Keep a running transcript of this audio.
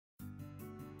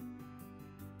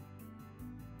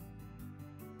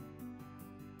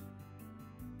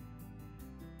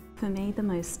For me, the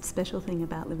most special thing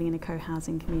about living in a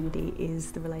co-housing community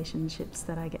is the relationships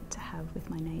that I get to have with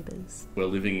my neighbours. We're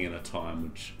living in a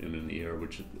time in an era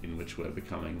in which we're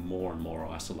becoming more and more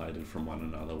isolated from one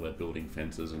another. We're building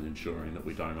fences and ensuring that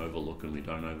we don't overlook and we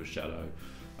don't overshadow.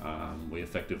 We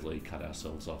effectively cut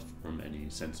ourselves off from any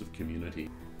sense of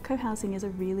community. Co-housing is a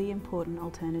really important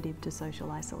alternative to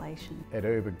social isolation. At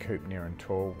Urban Coup near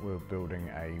Tall, we're building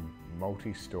a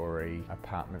multi-storey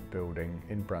apartment building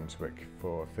in Brunswick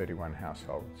for 31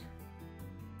 households.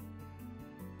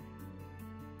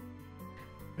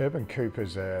 Urban Coup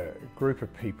is a group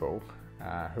of people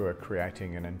who are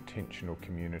creating an intentional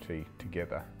community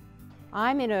together.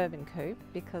 I'm in Urban Coup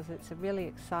because it's a really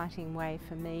exciting way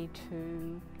for me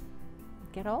to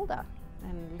get older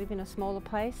and live in a smaller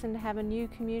place and have a new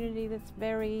community that's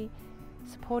very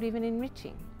supportive and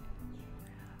enriching.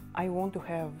 I want to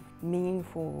have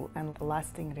meaningful and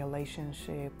lasting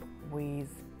relationship with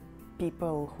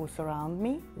people who surround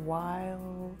me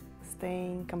while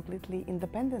staying completely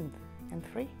independent and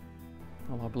free.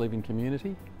 Well, I believe in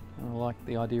community, and I like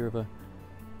the idea of a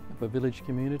village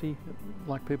community,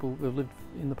 like people who have lived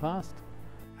in the past.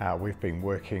 We've been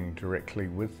working directly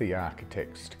with the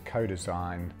architects to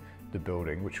co-design the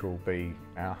building, which will be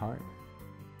our home.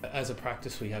 As a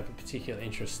practice, we have a particular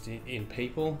interest in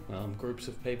people, groups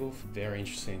of people. Very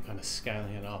interested in kind of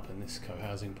scaling it up in this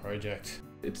co-housing project.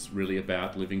 It's really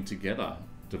about living together.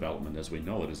 Development as we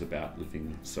know it is about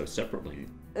living so separately.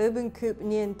 Urban Coup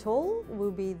near Tall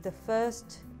will be the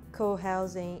first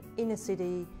co-housing inner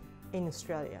city in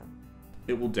Australia.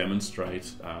 It will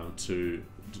demonstrate to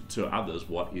others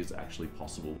what is actually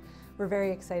possible. We're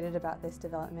very excited about this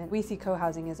development. We see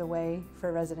co-housing as a way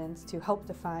for residents to help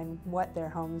define what their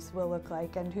homes will look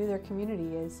like and who their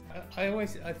community is.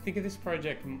 I think of this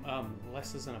project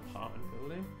less as an apartment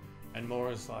building and more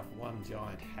as like one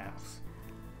giant house.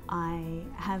 I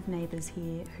have neighbours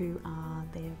here who are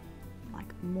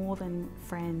like more than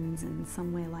friends and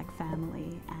somewhere like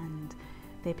family, and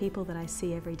they're people that I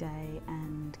see every day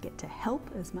and get to help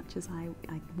as much as I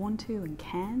want to and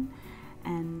can,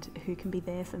 and who can be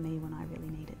there for me when I really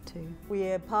need it too.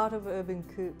 We are part of Urban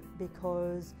Coup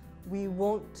because we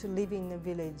want to live in the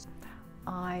village.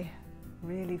 I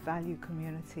really value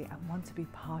community and want to be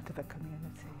part of a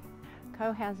community.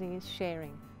 Co-housing is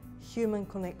sharing. Human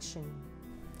connection.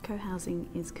 Co-housing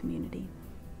is community.